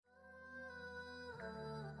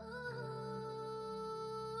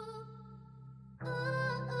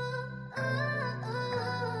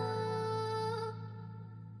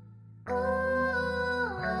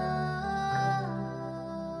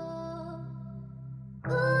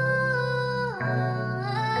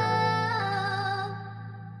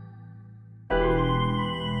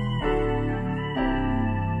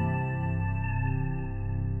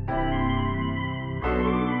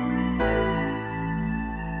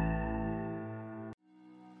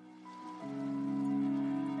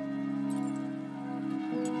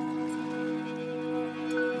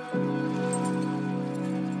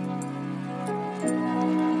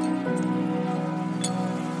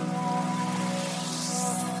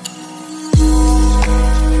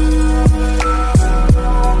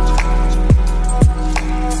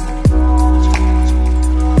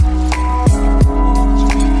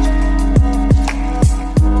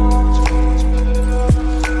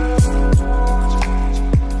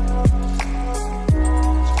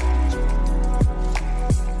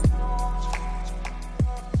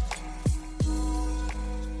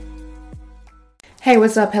Hey,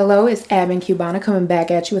 what's up? Hello, it's Abin Cubana coming back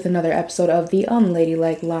at you with another episode of the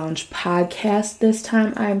Unladylike Lounge podcast. This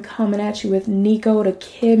time I'm coming at you with Nicco,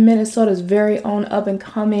 DaKid, Minnesota's very own up and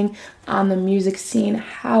coming on the music scene.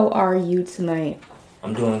 How are you tonight?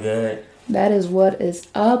 I'm doing good. That is what is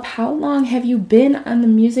up. How long have you been on the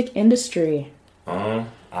music industry?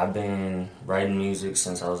 I've been writing music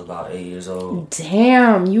since I was about 8 years old.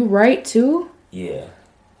 Damn, you write too? Yeah.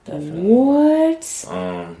 Definitely. What?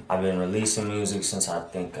 I've been releasing music since I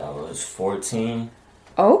think I was 14.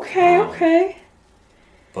 Okay.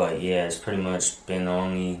 But yeah, it's pretty much been the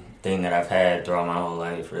only thing that I've had throughout my whole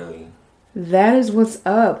life, really. That is what's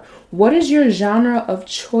up. What is your genre of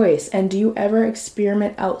choice, and do you ever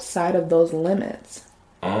experiment outside of those limits?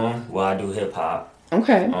 Well, I do hip hop.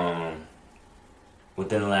 Okay.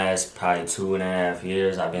 Within the last probably 2.5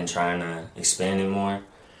 years, I've been trying to expand it more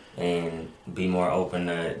and be more open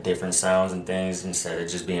to different sounds and things instead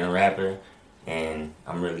of just being a rapper. And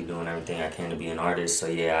I'm really doing everything I can to be an artist. So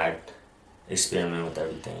yeah, I experiment with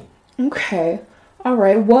everything. Okay. All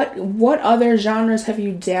right. What other genres have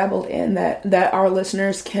you dabbled in that our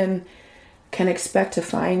listeners can expect to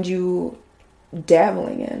find you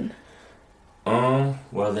dabbling in?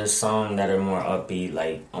 Well, there's some that are more upbeat,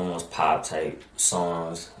 like almost pop type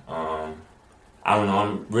songs. I don't know.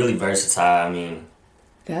 I'm really versatile. I mean,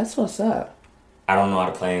 that's what's up. I don't know how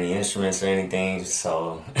to play any instruments or anything,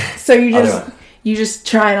 so. So you just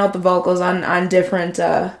trying out the vocals on different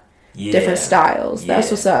different styles.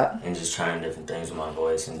 That's what's up. And just trying different things with my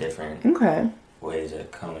voice and different ways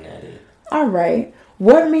of coming at it. All right.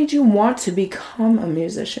 What made you want to become a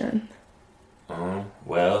musician?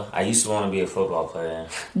 Well, I used to want to be a football player.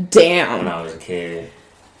 Damn. When I was a kid,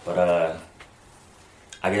 but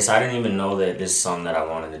I guess I didn't even know that this is something that I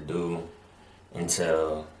wanted to do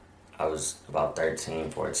until I was about 13,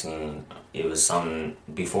 14. It was something,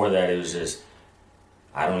 before that it was just,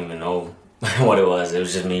 I don't even know what it was. It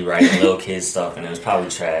was just me writing little kid stuff, and it was probably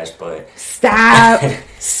trash, but... Stop.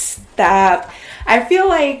 I feel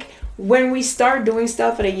like when we start doing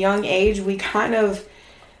stuff at a young age, we kind of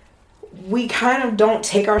don't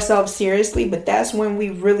take ourselves seriously, but that's when we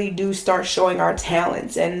really do start showing our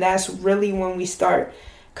talents, and that's really when we start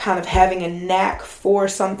kind of having a knack for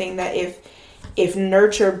something that if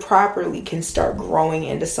nurtured properly can start growing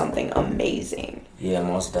into something amazing. Yeah,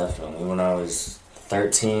 most definitely. When I was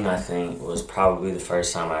 13, I think, was probably the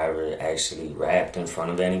first time I ever actually rapped in front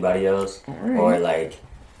of anybody else. Right. Or like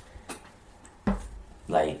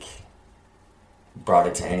brought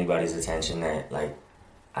it to anybody's attention that like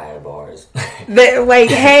I had bars.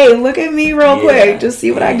 Hey, look at me real quick. Just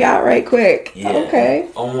see what I got right quick. Yeah. Okay.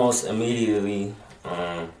 Almost immediately,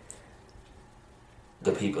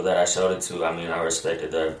 the people that I showed it to, I mean,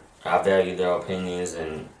 I valued their opinions,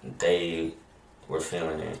 and they were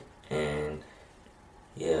feeling it. And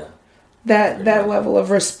yeah. That level of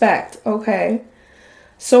respect. Okay.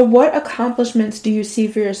 So what accomplishments do you see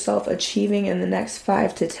for yourself achieving in the next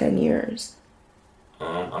 5 to 10 years?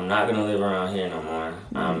 I'm not going to live around here no more.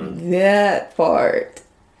 That part.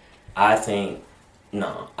 I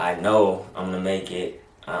know I'm going to make it.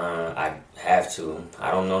 I have to. I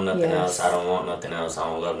don't know nothing else. I don't want nothing else. I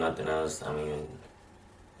don't love nothing else. I mean,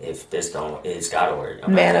 if this don't, it's got to work.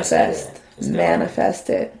 Manifest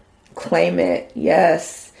it. Claim it.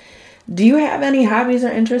 Yes. Do you have any hobbies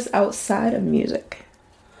or interests outside of music?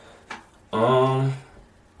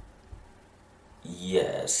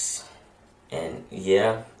 Yes. And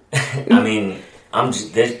yeah. I mean, I'm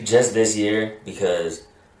just this year, because,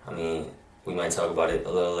 I mean, we might talk about it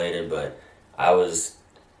a little later, but I was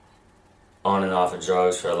on and off of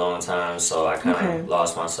drugs for a long time, so I kind of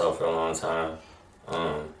lost myself for a long time.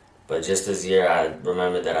 But just this year, I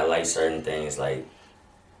remembered that I like certain things, like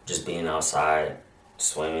just being outside,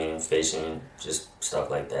 swimming, fishing, just stuff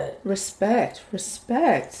like that. Respect.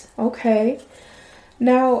 Okay.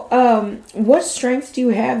 Now, what strengths do you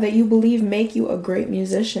have that you believe make you a great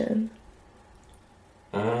musician?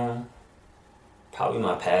 Probably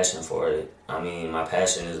my passion for it. I mean, my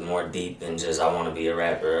passion is more deep than just I want to be a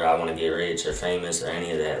rapper, I want to get rich or famous or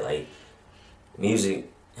any of that. Like,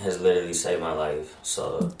 music has literally saved my life.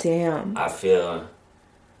 So damn, I feel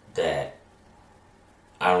that,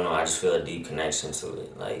 I don't know, I just feel a deep connection to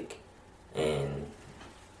it. Like, and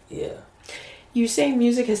yeah. You say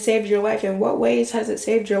music has saved your life. In what ways has it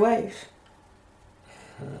saved your life?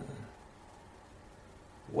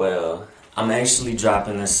 Well, I'm actually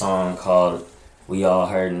dropping this song called We All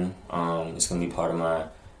Hurtin'. It's going to be part of my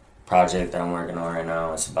project that I'm working on right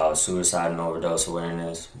now. It's about suicide and overdose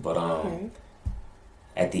awareness. But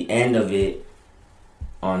at the end of it,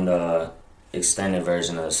 on the extended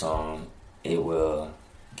version of the song, it will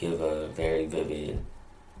give a very vivid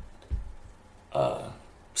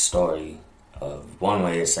story of one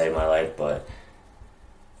way to save my life, but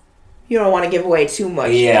you don't want to give away too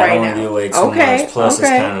much. Yeah, right I don't want to give away too much. Plus, it's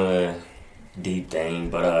kind of a deep thing,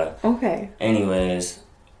 but anyways,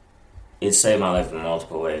 it saved my life in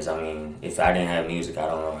multiple ways. I mean, if I didn't have music, I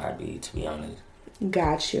don't know where I'd be, to be honest.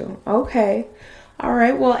 Got you. Okay. All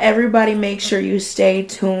right. Well, everybody make sure you stay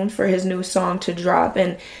tuned for his new song to drop,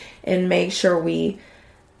 and make sure we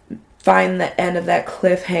find the end of that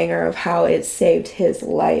cliffhanger of how it saved his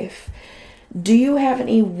life. Do you have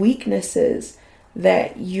any weaknesses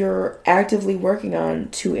that you're actively working on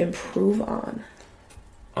to improve on?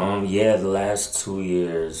 Yeah, the last 2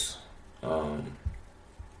 years,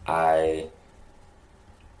 I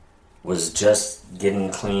was just getting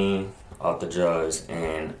clean off the drugs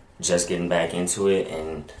and just getting back into it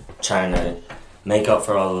and trying to make up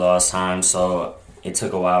for all the lost time. So it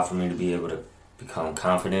took a while for me to be able to become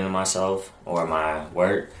confident in myself or my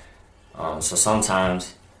work. So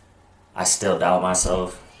sometimes I still doubt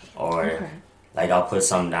myself, or like I'll put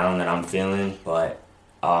something down that I'm feeling, but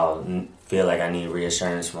I'll feel like I need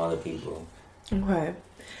reassurance from other people. Okay.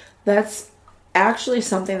 That's actually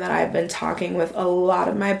something that I've been talking with a lot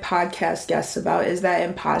of my podcast guests about, is that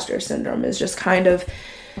imposter syndrome, is just kind of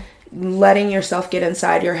letting yourself get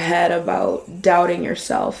inside your head about doubting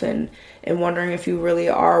yourself and wondering if you really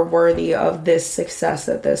are worthy of this success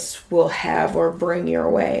that this will have or bring your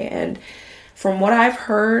way. And from what I've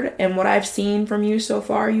heard and what I've seen from you so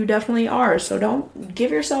far, you definitely are. So don't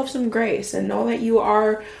give yourself some grace and know that you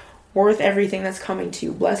are worth everything that's coming to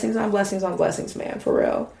you. Blessings on blessings on blessings, man, for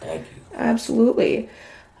real. Thank you. Absolutely.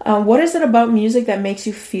 What is it about music that makes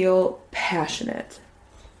you feel passionate?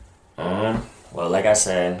 Well, like I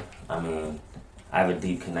said, I mean, I have a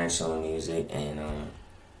deep connection with music, and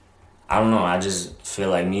I don't know, I just feel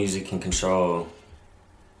like music can control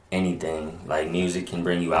anything. Like, music can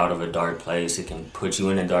bring you out of a dark place. It can put you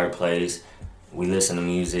in a dark place. We listen to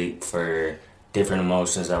music for different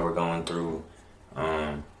emotions that we're going through.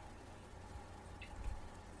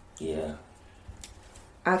 Yeah.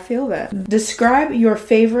 I feel that. Describe your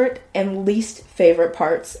favorite and least favorite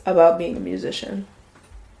parts about being a musician.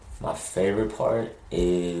 My favorite part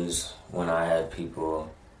is when I have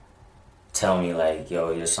people tell me, like,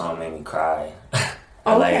 yo, your song made me cry.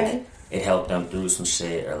 Or, like, it helped them through some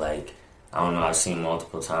shit. Or, like, I don't know, I've seen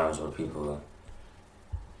multiple times where people,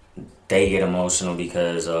 they get emotional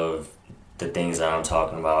because of the things that I'm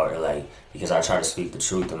talking about, or, like, because I try to speak the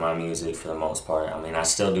truth in my music for the most part. I mean, I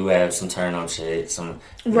still do have some turn up shit, some,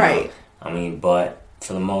 you know, I mean, but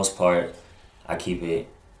for the most part, I keep it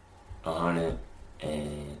 100.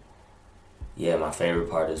 And yeah, my favorite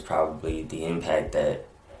part is probably the impact that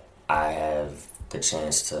I have the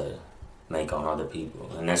chance to make on other people,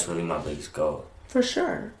 and that's really my biggest goal. For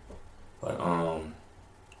sure. But and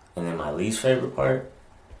then my least favorite part,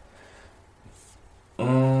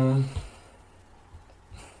 I'm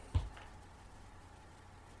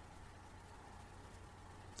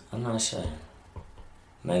not sure.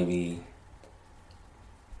 Maybe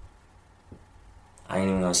I ain't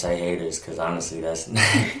even gonna say haters, because honestly, that's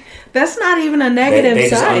that's not even a negative they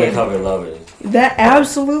just side. undercover lovers. That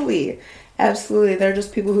absolutely. They're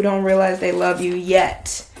just people who don't realize they love you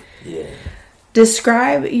yet. Yeah.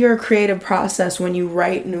 Describe your creative process when you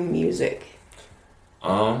write new music.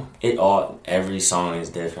 Every song is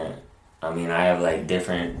different. I mean, I have like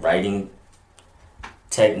different writing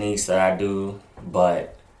techniques that I do,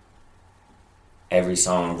 but every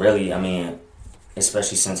song really, I mean,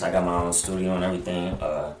 especially since I got my own studio and everything,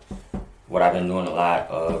 what I've been doing a lot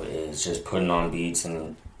of is just putting on beats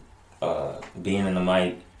and being in the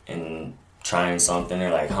mic and trying something, or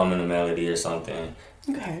like humming a melody or something.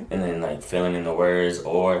 Okay. And then like filling in the words,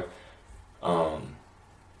 or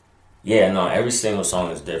every single song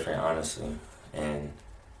is different, honestly. And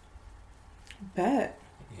bet.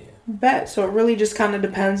 So it really just kind of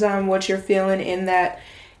depends on what you're feeling in that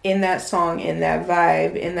song, in that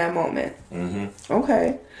vibe, in that moment. Mm-hmm.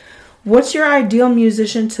 Okay. What's your ideal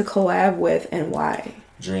musician to collab with, and why?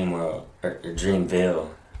 Dreamville.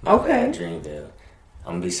 Okay. Dreamville.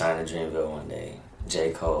 I'm gonna be signed to Dreamville one day.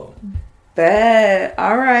 J. Cole. Bet.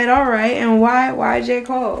 All right. And why J.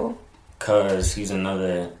 Cole? Cause he's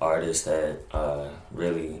another artist that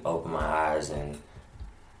really opened my eyes, and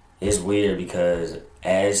it's weird because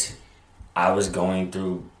as I was going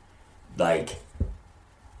through like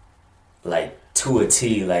to a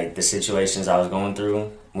T, like the situations I was going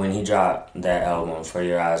through when he dropped that album, For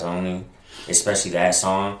Your Eyes Only, especially that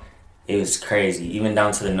song, it was crazy. Even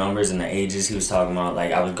down to the numbers and the ages he was talking about,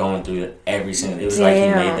 like I was going through every single, it was like he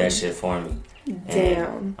made that shit for me.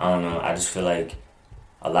 Damn. And I don't know, I just feel like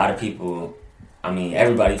a lot of people, I mean,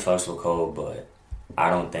 everybody fucks with Cole, but I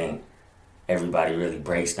don't think everybody really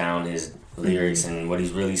breaks down his lyrics and what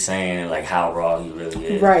he's really saying and like how raw he really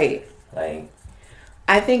is. Right. Like,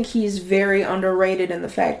 I think he's very underrated in the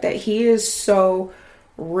fact that he is so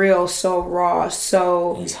real, so raw,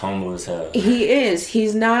 so he's humble as hell. He is.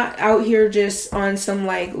 He's not out here just on some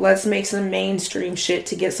like let's make some mainstream shit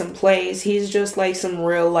to get some plays. He's just like some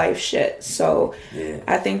real life shit. So yeah.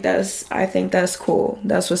 I think that's cool.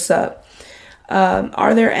 That's what's up.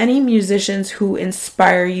 Are there any musicians who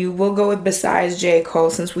inspire you? We'll go with besides J. Cole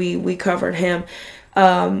since we covered him.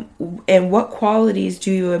 And what qualities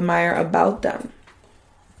do you admire about them?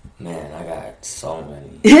 Man, I got so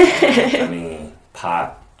many. I mean,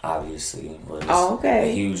 Pop obviously was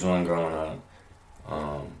a huge one growing up.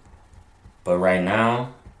 But right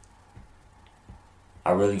now,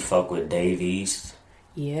 I really fuck with Dave East.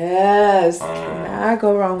 Yes, cannot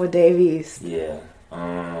go wrong with Dave East. Yeah.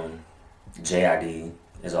 JID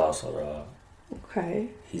is also raw. Okay.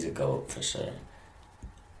 He's a GOAT for sure.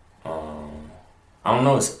 I don't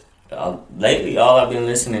know. Lately, all I've been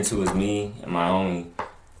listening to is me and my homie,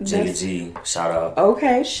 Jigga G. Shout out.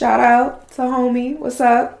 Okay, shout out to homie. What's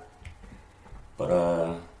up?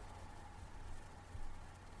 But,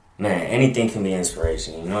 man, anything can be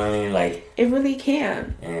inspiration. You know what I mean? Like, it really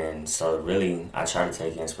can. And so, really, I try to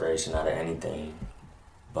take inspiration out of anything.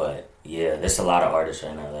 But, yeah, there's a lot of artists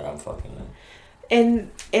right now that I'm fucking with. And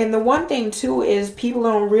the one thing too is people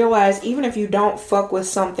don't realize even if you don't fuck with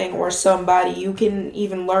something or somebody, you can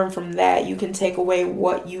even learn from that. You can take away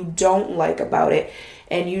what you don't like about it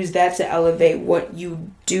and use that to elevate what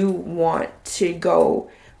you do want to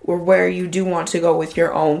go or where you do want to go with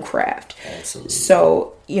your own craft. Absolutely.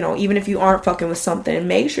 So, you know, even if you aren't fucking with something,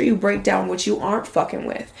 make sure you break down what you aren't fucking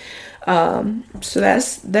with. So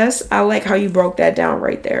that's I like how you broke that down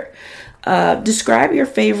right there. Describe your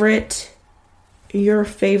favorite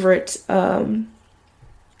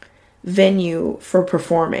venue for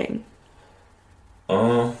performing.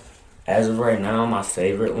 As of right now, my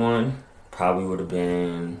favorite one probably would have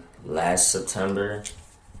been last September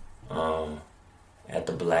at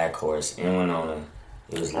the Black Horse in Winona.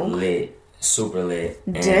 It was lit, super lit.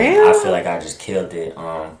 And damn. I feel like I just killed it.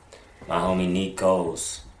 My homie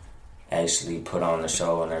Nicco's actually put on the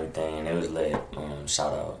show and everything, and it was lit.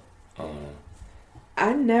 Shout out.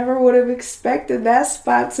 I never would have expected that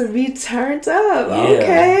spot to be turned up. Yeah,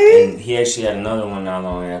 okay. And he actually had another one not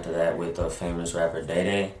long after that with the famous rapper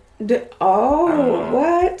Day Day.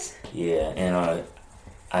 What? Yeah, and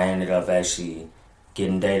I ended up actually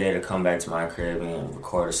getting Day Day to come back to my crib and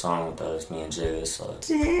record a song with us, me and Jigga. So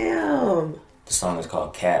damn. The song is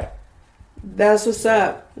called Cap. That's what's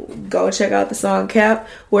up. Go check out the song Cap.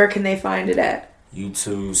 Where can they find it at?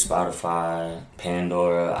 YouTube, Spotify,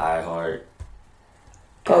 Pandora, iHeart.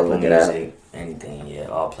 Go Apple look Music, it up. Anything, yeah,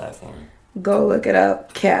 all platforms. Go look it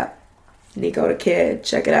up. Cap. Nicco DaKid.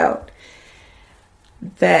 Check it out.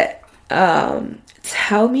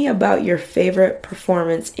 Tell me about your favorite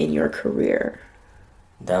performance in your career.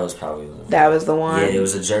 That was probably the one. That was the one? Yeah, it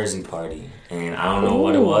was a Jersey party. And I don't know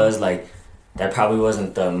what it was. Like, that probably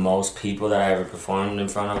wasn't the most people that I ever performed in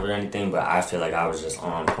front of or anything, but I feel like I was just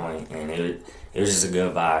on point, and it was just a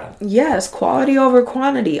good vibe. Yes, quality over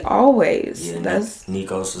quantity, always. Yeah,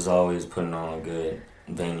 Nikos was always putting on good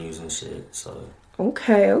venues and shit. So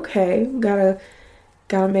okay, gotta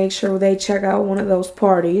make sure they check out one of those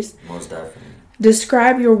parties. Most definitely.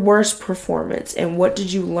 Describe your worst performance and what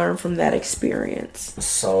did you learn from that experience?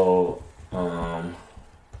 So, I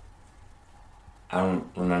don't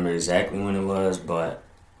remember exactly when it was, but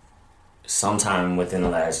sometime within the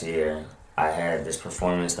last year, I had this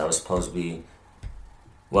performance that was supposed to be,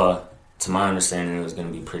 well, to my understanding, it was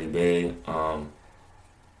going to be pretty big.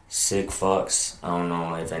 Sick Fucks, I don't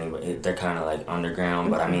know if anybody, they're kind of like underground,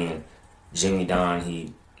 but I mean, Jimmy Don,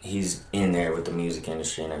 he's in there with the music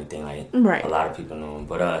industry and everything, like right. A lot of people know him.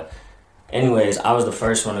 But anyways, I was the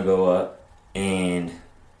first one to go up, and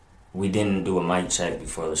we didn't do a mic check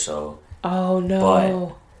before the show. Oh no.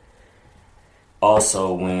 But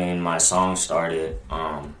also when my song started,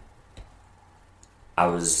 I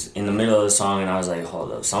was in the middle of the song and I was like,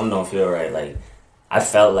 hold up, something don't feel right. Like, I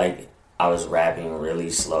felt like I was rapping really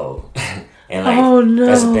slow. And like, oh, no.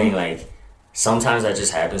 That's the thing, like, sometimes that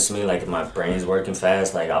just happens to me. Like, if my brain's working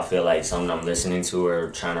fast, like, I'll feel like something I'm listening to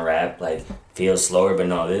or trying to rap, like, feels slower. But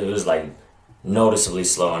no, it was, like, noticeably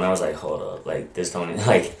slow. And I was like, hold up, like, this don't,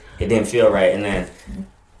 like, it didn't feel right. And then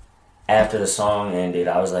after the song ended,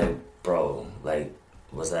 I was like, bro, like,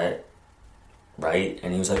 was that right?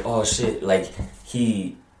 And he was like, oh, shit. Like,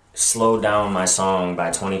 he slowed down my song by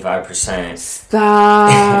 25%.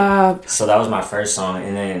 Stop. So that was my first song,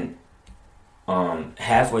 and then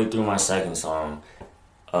halfway through my second song,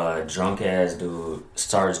 a drunk ass dude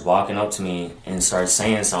starts walking up to me and starts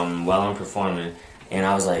saying something while I'm performing, and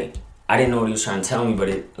I was like, I didn't know what he was trying to tell me, but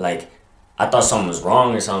it like I thought something was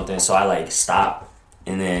wrong or something, so I like stopped,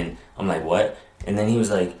 and then I'm like, what? And then he was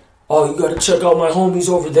like, oh, you gotta check out my homies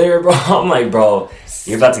over there, bro. I'm like, bro,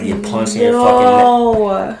 you're about to get punched in your fucking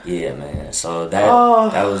neck. Yeah, man. So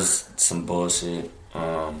that was some bullshit.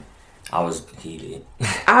 I was heated.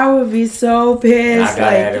 I would be so pissed. And I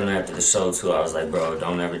got at him after the show too. I was like, bro,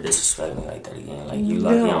 don't ever disrespect me like that again. Like, you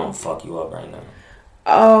lucky I don't fuck you up right now.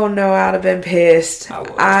 Oh no, I'd have been pissed.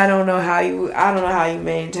 I don't know how you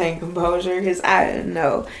maintain composure, because I don't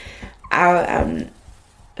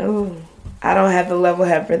have the level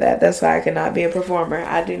head for that. That's why I cannot be a performer.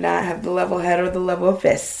 I do not have the level head or the level of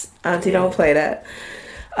fists. Auntie, don't play that.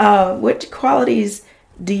 Which qualities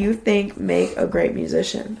do you think make a great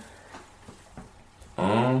musician?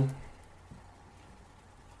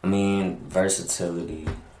 I mean, versatility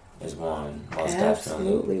is one, most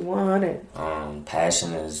Absolutely, definitely. 100.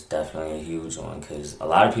 Passion is definitely a huge one, because a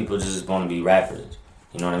lot of people just want to be rappers.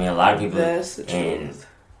 You know what I mean? A lot of people, that's the truth.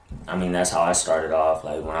 I mean, that's how I started off,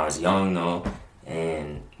 like, when I was young, though,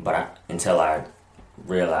 until I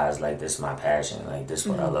realized, like, this is my passion, like, this is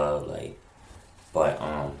what I love, like, but,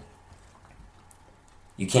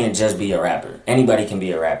 you can't just be a rapper. Anybody can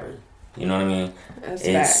be a rapper. You know what I mean? That's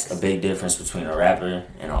it's facts. a big difference between a rapper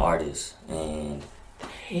and an artist. And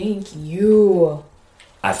thank you.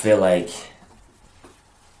 I feel like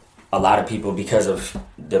a lot of people, because of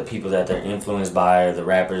the people that they're influenced by, the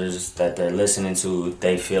rappers that they're listening to,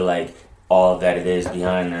 they feel like all that it is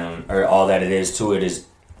behind them, or all that it is to it, is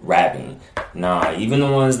rapping. Nah, even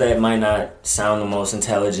the ones that might not sound the most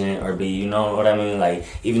intelligent or be, you know what I mean? Like,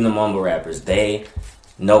 even the mumble rappers, they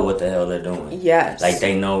know what the hell they're doing. Yes. Like,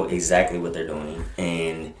 they know exactly what they're doing.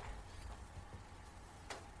 And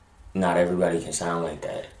not everybody can sound like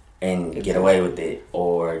that and get away with it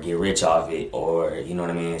or get rich off it, or, you know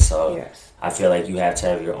what I mean? So yes. I feel like you have to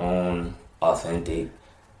have your own authentic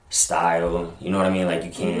style. You know what I mean? Like,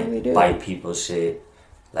 you can't really bite people's shit.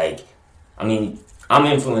 Like, I mean, I'm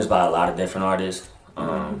influenced by a lot of different artists.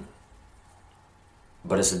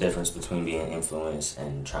 But it's a difference between being influenced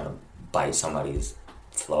and trying to bite somebody's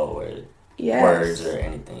flow or words or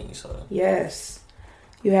anything. So yes,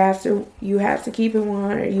 you have to keep it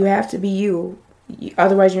 100. You have to be you.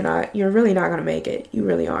 Otherwise, you're really not gonna make it. You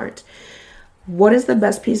really aren't. What is the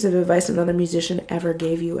best piece of advice another musician ever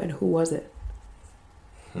gave you, and who was it?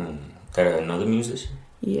 That another musician?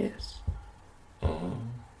 Yes.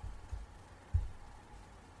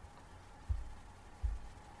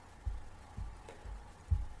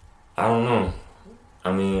 I don't know.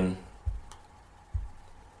 I mean,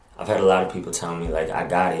 I've had a lot of people tell me, like, I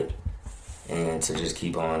got it, and to just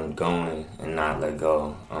keep on going and not let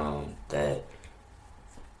go, that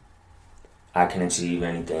I can achieve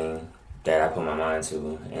anything that I put my mind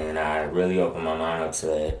to, and I really opened my mind up to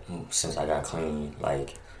that since I got clean,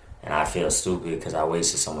 like, and I feel stupid because I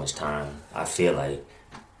wasted so much time, I feel like,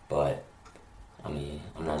 but, I mean,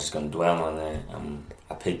 I'm not just going to dwell on that.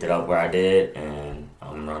 I picked it up where I did, and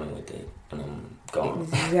I'm running with it, and I'm going.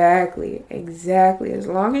 Exactly. As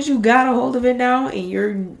long as you got a hold of it now, and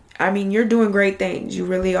you're doing great things. You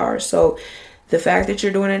really are. So the fact that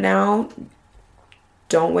you're doing it now,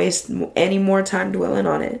 don't waste any more time dwelling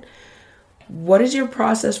on it. What is your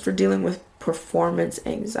process for dealing with performance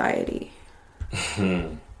anxiety?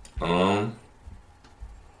 I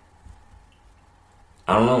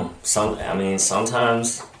don't know.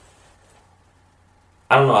 Sometimes,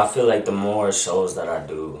 I don't know. I feel like the more shows that I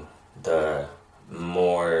do, the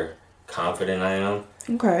more confident I am.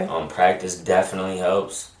 Okay. Practice definitely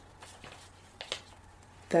helps.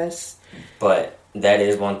 But that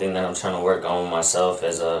is one thing that I'm trying to work on myself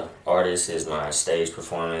as a artist, is my stage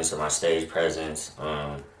performance or my stage presence.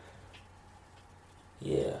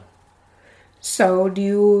 Yeah. So do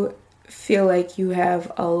you feel like you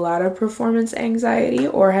have a lot of performance anxiety,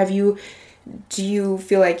 or do you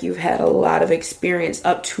feel like you've had a lot of experience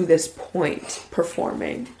up to this point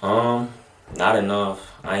performing? Not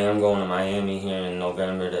enough. I am going to Miami here in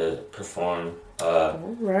November to perform. All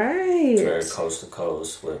right. For Coast to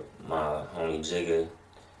Coast with my homie Jigga.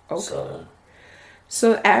 Okay.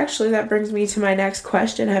 So actually, that brings me to my next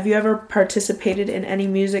question. Have you ever participated in any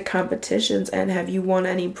music competitions, and have you won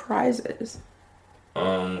any prizes?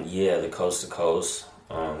 Yeah, the Coast to Coast.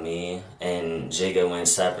 Me and Jigga went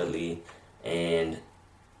separately, and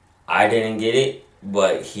I didn't get it,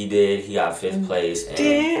 but he did. He got 5th place, and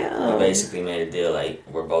Damn. we basically made a deal like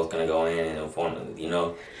we're both gonna go in and inform. You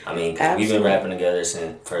know, I mean, 'cause we've been Absolutely. rapping together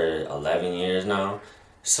for 11 years now.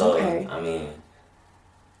 So Okay. I mean,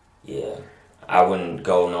 yeah, I wouldn't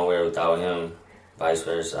go nowhere without him. Vice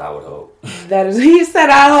versa, I would hope. That is, he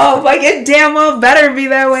said, I hope. Like, it damn well better be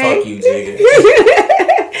that way. Fuck you, Jigga.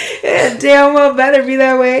 It damn well better be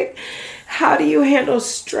that way. How do you handle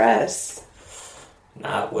stress?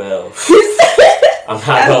 Not well. I'm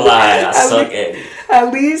not gonna lie, I suck at it.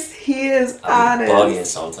 At least he is I'm honest. bugging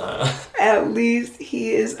sometimes. At least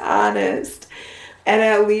he is honest. And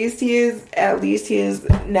at least he is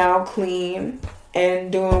now clean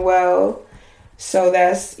and doing well. So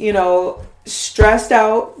that's, you know, stressed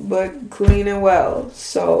out but clean and well.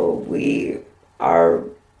 So we are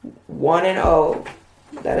 1-0.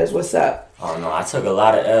 That is what's up. Oh no, I took a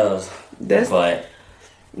lot of L's.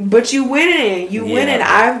 But you winning. You winning.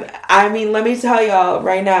 I mean, let me tell y'all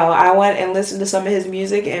right now, I went and listened to some of his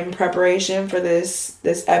music in preparation for this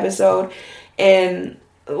episode. And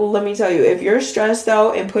let me tell you, if you're stressed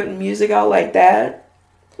out and putting music out like that,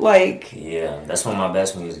 like... Yeah, that's when my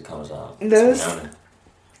best music comes out.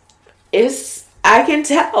 I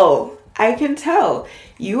can tell.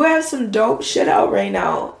 You have some dope shit out right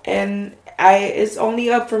now. And it's only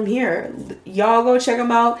up from here. Y'all go check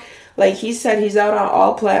him out. Like he said, he's out on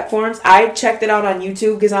all platforms. I checked it out on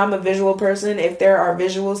YouTube because I'm a visual person. If there are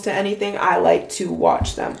visuals to anything, I like to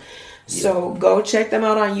watch them. Yeah. So go check them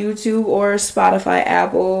out on YouTube or Spotify,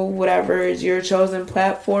 Apple, whatever is your chosen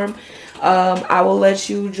platform. I will let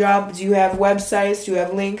you drop. Do you have websites? Do you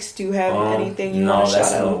have links? Do you have anything you want to shout out? No,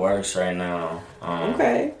 that's in the works right now.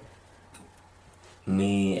 Okay.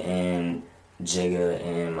 Me and Jigga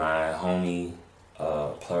and my homie,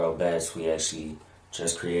 Plural Bets, we actually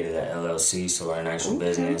just created an LLC, so we're an actual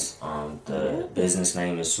business. The business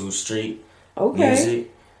name is Sue Street Music.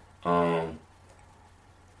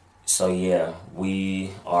 So yeah,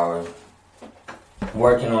 we are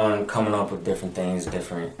working on coming up with different things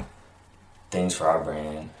for our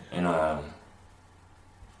brand. And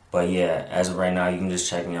but yeah, as of right now, you can just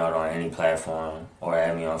check me out on any platform or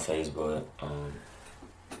add me on Facebook.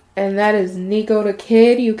 And that is Nicco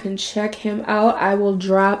DaKid. You can check him out. I will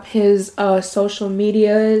drop his social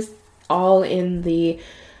medias all in the,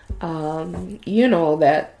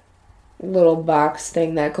 that little box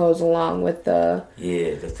thing that goes along with the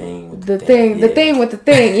thing.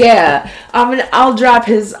 Yeah, I'll drop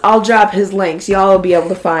his links. Y'all will be able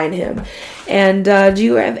to find him. And do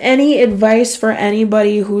you have any advice for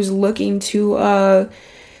anybody who's looking to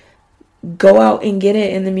go out and get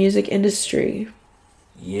it in the music industry?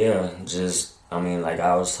 Yeah, like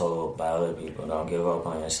I was told by other people, don't give up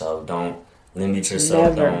on yourself. Don't limit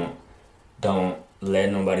yourself. Never. Don't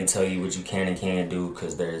let nobody tell you what you can and can't do,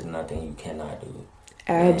 because there is nothing you cannot do.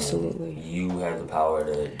 Absolutely. And you have the power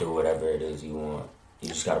to do whatever it is you want. You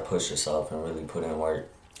just got to push yourself and really put in work.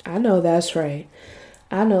 I know that's right.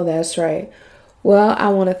 Well, I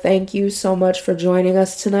want to thank you so much for joining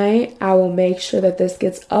us tonight. I will make sure that this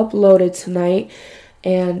gets uploaded tonight.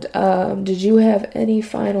 And did you have any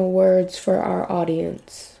final words for our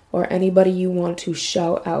audience or anybody you want to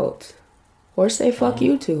shout out or say fuck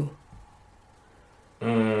you to?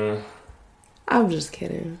 I'm just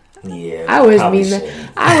kidding. Yeah, I always mean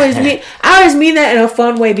that. I always mean that in a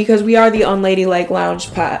fun way, because we are the Unladylike Lounge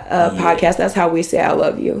podcast. That's how we say I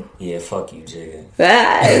love you. Yeah, fuck you, Jigga.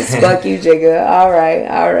 Fuck you, Jigga. All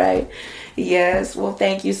right. Yes, well,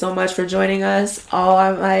 thank you so much for joining us. All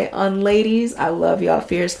my unladies, I love y'all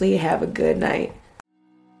fiercely. Have a good night.